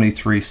Chargers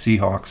 23,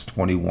 Seahawks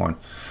 21.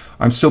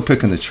 I'm still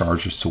picking the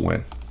Chargers to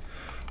win.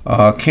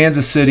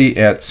 Kansas City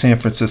at San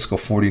Francisco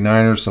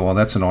 49ers. So, well,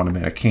 that's an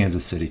automatic.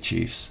 Kansas City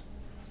Chiefs.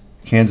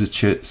 Kansas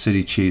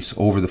City Chiefs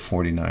over the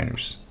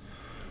 49ers.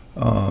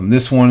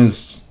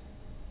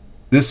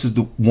 This is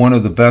one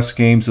of the best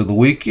games of the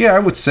week. Yeah, I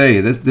would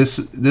say that this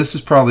is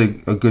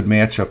probably a good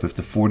matchup if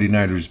the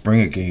 49ers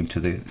bring a game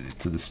to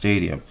the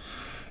stadium.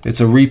 It's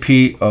a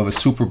repeat of a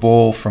Super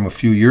Bowl from a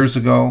few years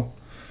ago,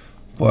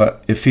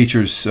 but it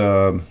features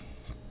 2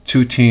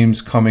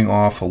 teams coming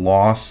off a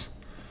loss.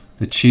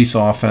 The Chiefs'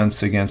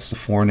 offense against the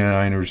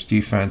 49ers'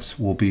 defense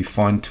will be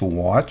fun to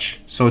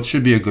watch, so it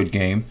should be a good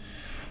game.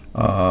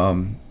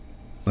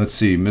 Let's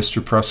see,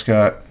 Mr.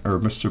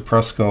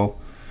 Presco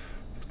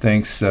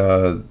thinks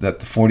that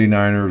the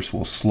 49ers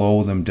will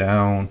slow them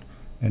down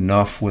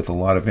enough with a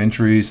lot of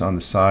injuries on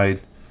the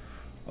side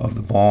of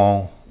the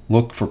ball.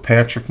 Look for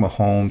Patrick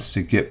Mahomes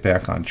to get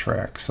back on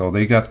track. So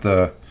he got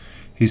the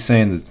He's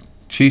saying the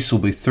Chiefs will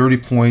be 30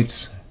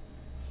 points,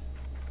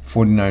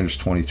 49ers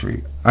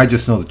 23. I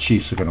just know the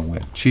Chiefs are going to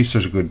win. Chiefs are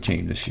a good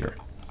team this year.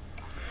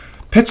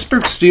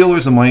 Pittsburgh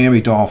Steelers and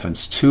Miami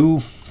Dolphins,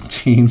 two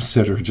teams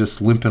that are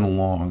just limping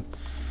along.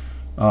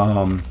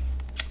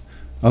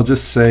 I'll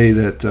just say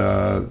that,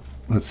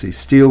 let's see,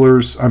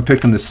 Steelers. I'm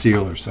picking the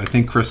Steelers. I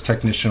think Chris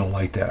Technician will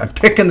like that. I'm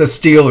picking the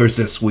Steelers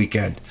this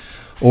weekend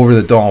over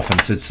the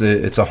Dolphins. It's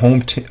a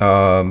home.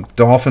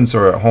 Dolphins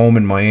are at home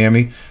in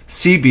Miami.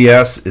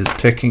 CBS is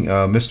picking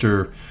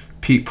Mr.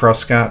 Pete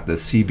Prescott, the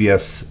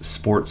CBS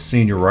Sports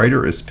senior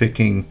writer, is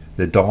picking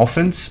the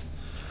Dolphins,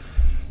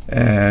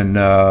 and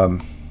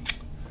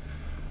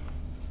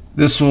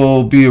this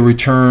will be a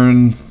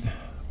return.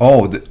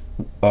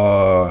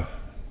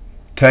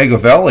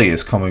 Tagovailoa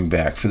is coming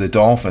back for the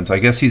Dolphins. I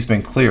guess he's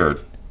been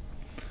cleared.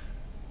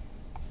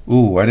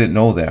 Ooh, I didn't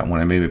know that when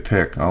I made a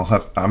pick.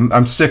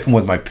 I'm sticking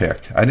with my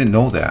pick. I didn't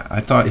know that. I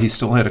thought he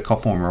still had a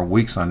couple more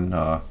weeks on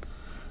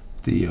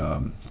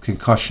the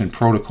concussion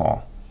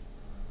protocol.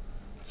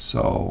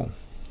 So,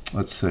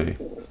 let's see.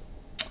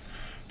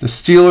 The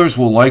Steelers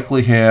will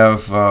likely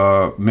have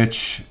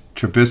Mitch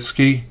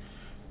Trubisky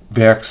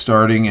back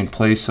starting in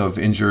place of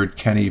injured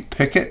Kenny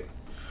Pickett,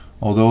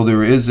 although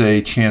there is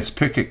a chance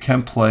Pickett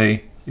can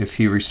play if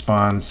he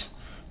responds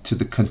to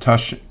the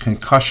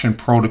concussion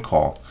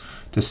protocol.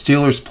 The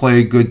Steelers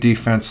played good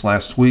defense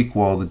last week,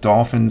 while the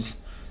Dolphins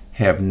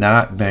have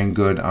not been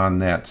good on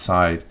that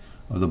side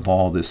of the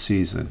ball this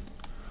season.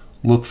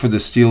 Look for the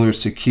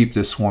Steelers to keep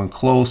this one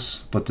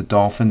close, but the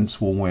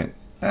Dolphins will win.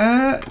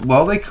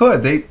 Well, they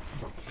could.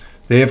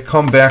 They have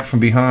come back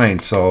from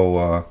behind,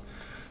 so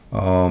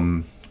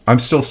I'm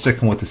still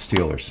sticking with the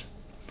Steelers.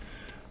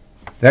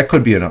 That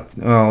could be enough.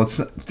 Well, it's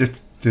not,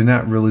 they're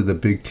not really the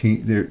big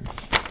team.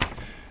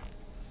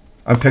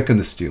 I'm picking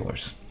the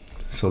Steelers.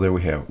 So there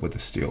we have it with the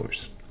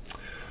Steelers.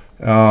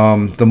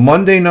 The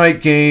Monday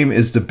night game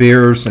is the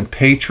Bears and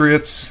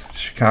Patriots.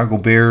 Chicago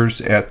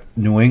Bears at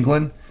New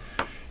England.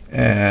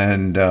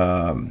 And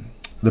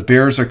the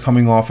Bears are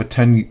coming off a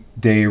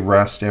 10-day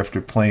rest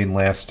after playing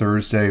last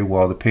Thursday,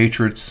 while the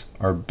Patriots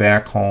are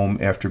back home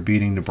after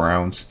beating the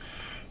Browns.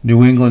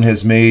 New England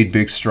has made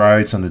big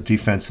strides on the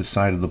defensive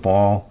side of the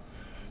ball.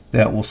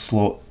 That will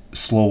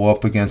slow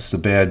up against the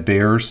bad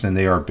Bears, and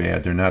they are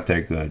bad. They're not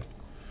that good.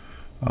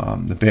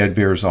 The bad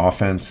Bears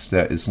offense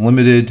that is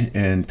limited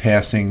in the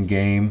passing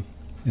game.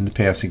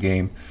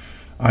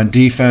 On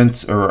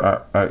defense,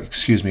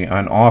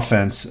 on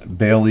offense,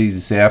 Bailey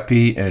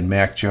Zappi and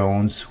Mac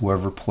Jones,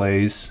 whoever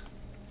plays,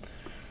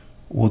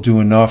 will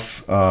do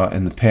enough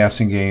in the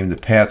passing game. The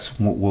Pats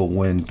will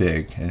win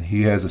big, and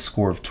he has a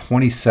score of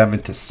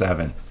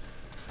 27-7.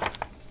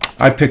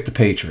 I picked the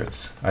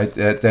Patriots.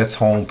 That's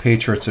home.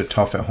 Patriots are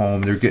tough at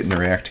home. They're getting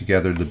their act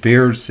together. The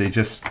Bears,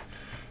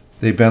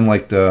 they've been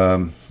like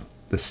the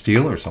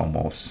Steelers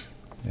almost.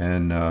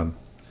 And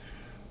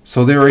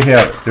so there we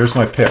have it. There's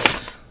my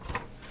picks.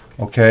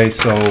 Okay,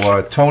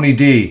 so Tony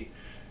D,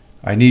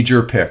 I need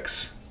your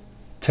picks.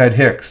 Ted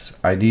Hicks,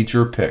 I need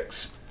your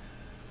picks.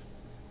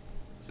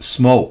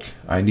 Smoke,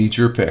 I need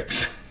your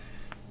picks.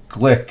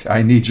 Glick,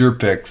 I need your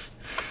picks.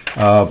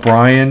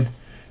 Brian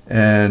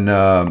and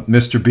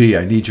Mr. B,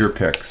 I need your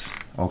picks.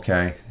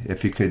 Okay,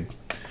 if you could.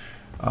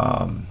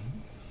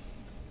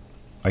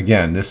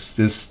 Again, this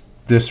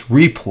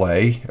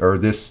replay or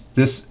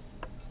this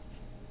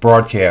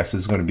broadcast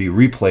is going to be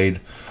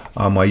replayed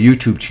on my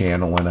YouTube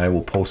channel, and I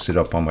will post it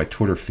up on my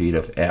Twitter feed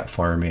of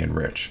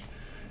 @FiremanRich,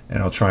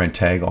 and I'll try and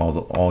tag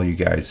all you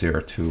guys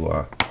there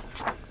to.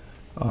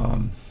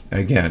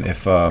 Again,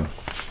 if I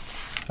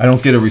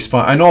don't get a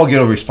response, I know I'll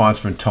get a response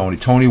from Tony.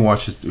 Tony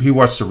watched the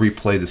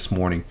replay this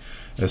morning,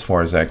 as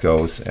far as that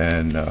goes,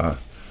 and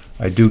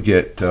I do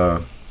get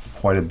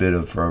quite a bit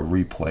of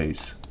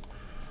replays.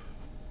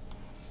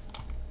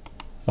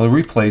 Well,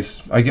 the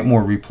replays, I get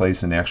more replays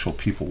than actual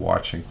people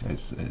watching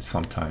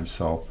sometimes,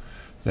 so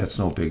that's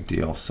no big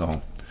deal.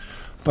 So,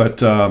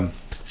 but I'm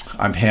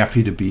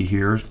happy to be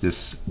here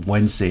this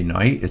Wednesday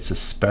night. It's a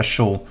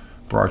special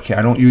broadcast.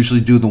 I don't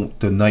usually do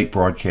the night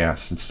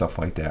broadcasts and stuff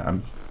like that.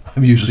 I'm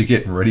usually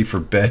getting ready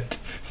for bed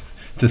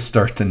to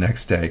start the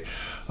next day.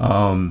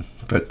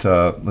 But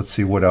let's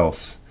see what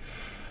else.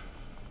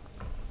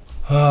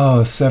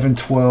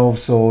 7:12,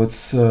 so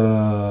it's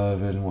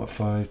been what,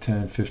 5,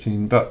 10,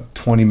 15, about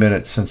 20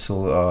 minutes since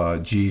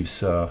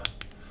Jeeves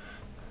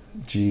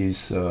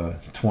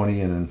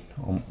 20, and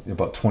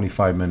about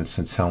 25 minutes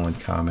since Helen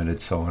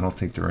commented, so I don't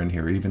think they're in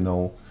here, even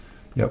though,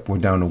 yep, we're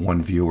down to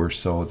one viewer,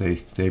 so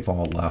they've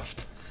all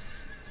left.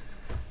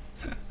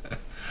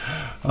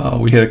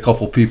 We had a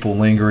couple people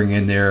lingering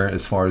in there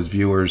as far as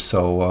viewers,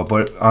 so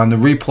but on the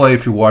replay,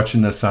 if you're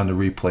watching this on the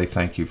replay,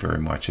 thank you very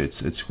much.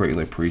 It's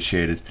greatly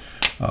appreciated.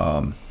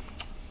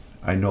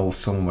 I know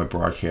some of my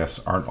broadcasts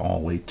aren't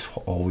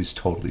always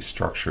totally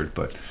structured,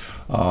 but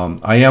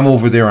I am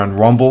over there on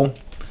Rumble,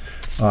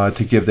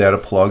 to give that a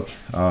plug.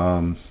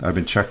 I've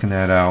been checking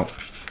that out.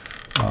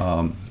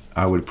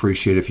 I would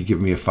appreciate if you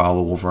give me a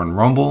follow over on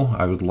Rumble.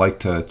 I would like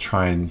to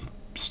try and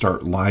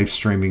start live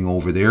streaming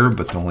over there,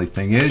 but the only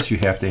thing is you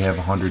have to have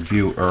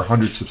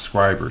 100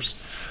 subscribers.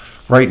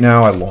 Right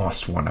now I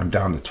lost one. I'm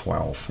down to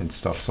 12 and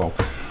stuff, so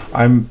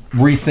I'm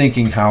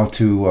rethinking how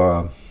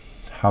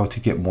to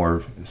get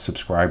more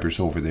subscribers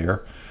over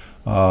there.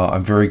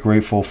 I'm very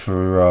grateful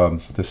for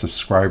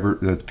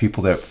the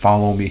people that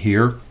follow me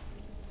here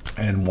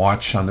and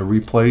watch on the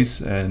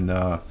replays, and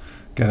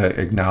gotta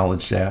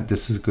acknowledge that.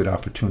 This is a good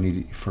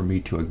opportunity for me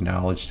to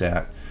acknowledge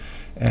that,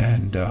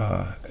 and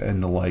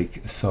the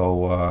like.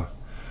 So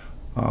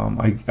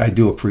I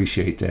do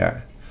appreciate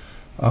that.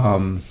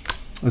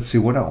 Let's see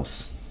what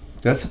else.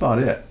 That's about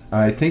it.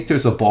 I think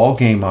there's a ball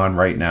game on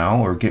right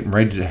now. We're getting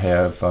ready to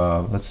have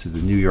let's see,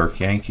 the New York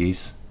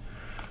Yankees.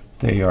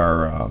 They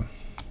are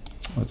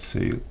let's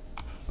see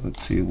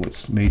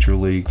what's Major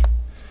League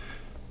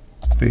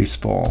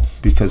Baseball,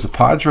 because the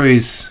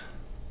Padres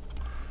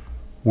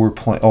were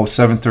playing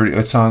 7:30.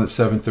 It's on at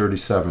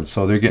 7:37,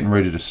 so they're getting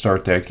ready to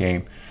start that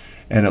game.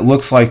 And it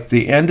looks like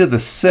the end of the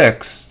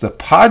sixth, the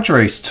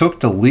Padres took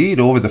the lead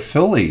over the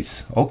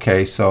Phillies.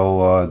 Okay,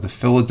 so the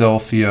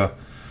Philadelphia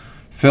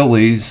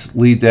Phillies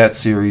lead that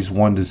series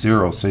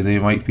 1-0, so they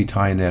might be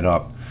tying that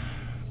up.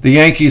 The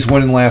Yankees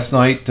winning last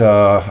night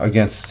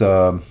against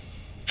who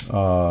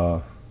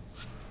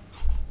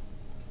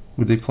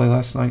did they play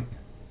last night?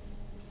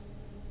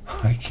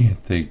 I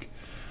can't think.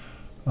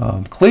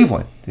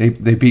 Cleveland. They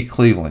beat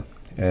Cleveland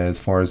as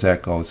far as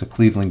that goes. The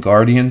Cleveland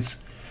Guardians,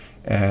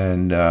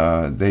 and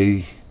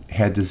they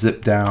had to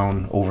zip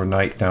down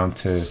overnight down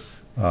to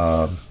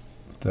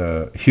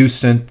the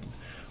Houston,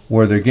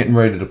 where they're getting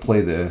ready to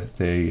play the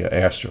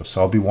Astros.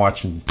 So I'll be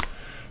watching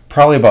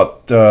probably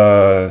about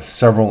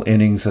several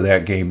innings of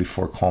that game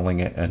before calling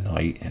it a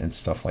night and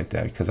stuff like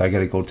that, because I got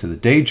to go to the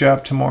day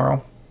job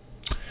tomorrow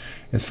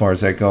as far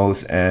as that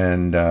goes.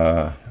 And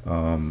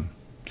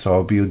so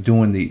I'll be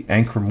doing the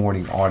Anchor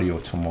Morning Audio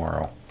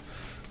tomorrow.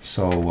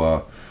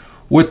 So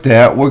with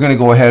that, we're going to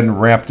go ahead and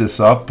wrap this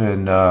up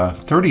in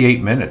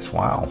 38 minutes.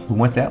 Wow, we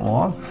went that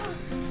long?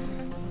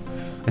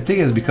 I think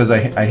it's because I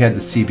had the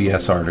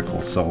CBS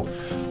article. So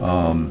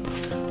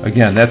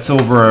again, that's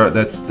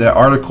the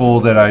article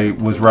that I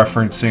was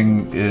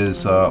referencing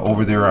is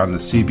over there on the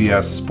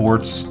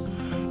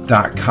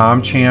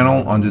CBSSports.com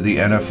channel under the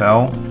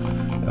NFL.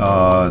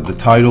 The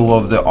title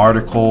of the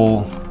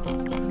article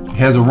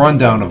has a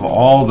rundown of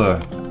all the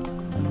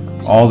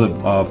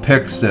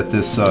picks that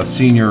this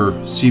senior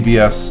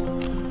CBS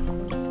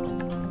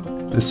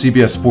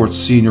Sports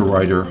senior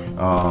writer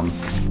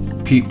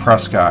Pete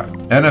Prescott,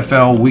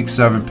 NFL Week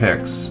 7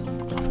 picks,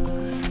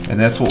 and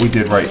that's what we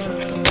did right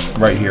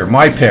here.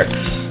 My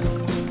picks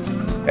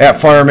at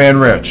Fireman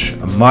Rich.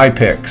 My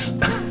picks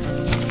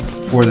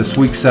for this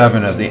Week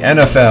 7 of the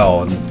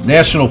NFL,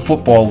 National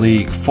Football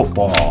League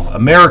football,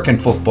 American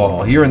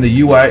football here in the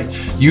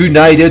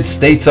United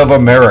States of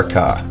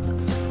America.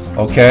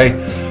 Okay,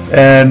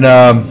 and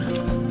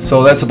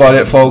so that's about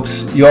it,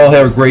 folks. You all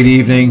have a great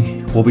evening.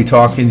 We'll be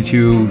talking to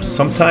you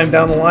sometime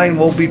down the line.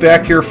 We'll be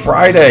back here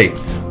Friday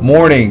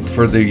morning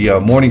for the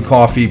morning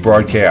coffee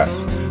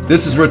broadcast.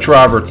 This is Rich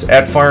Roberts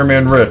at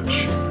Fireman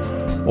Rich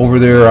over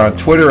there on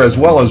Twitter, as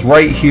well as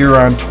right here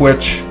on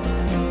Twitch,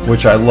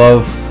 which I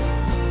love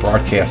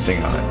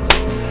broadcasting on.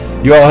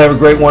 You all have a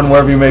great one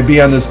wherever you may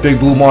be on this big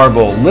blue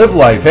marble. Live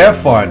life, have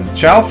fun.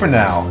 Ciao for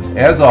now.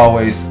 As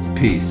always,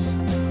 peace.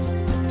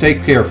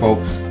 Take care,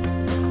 folks.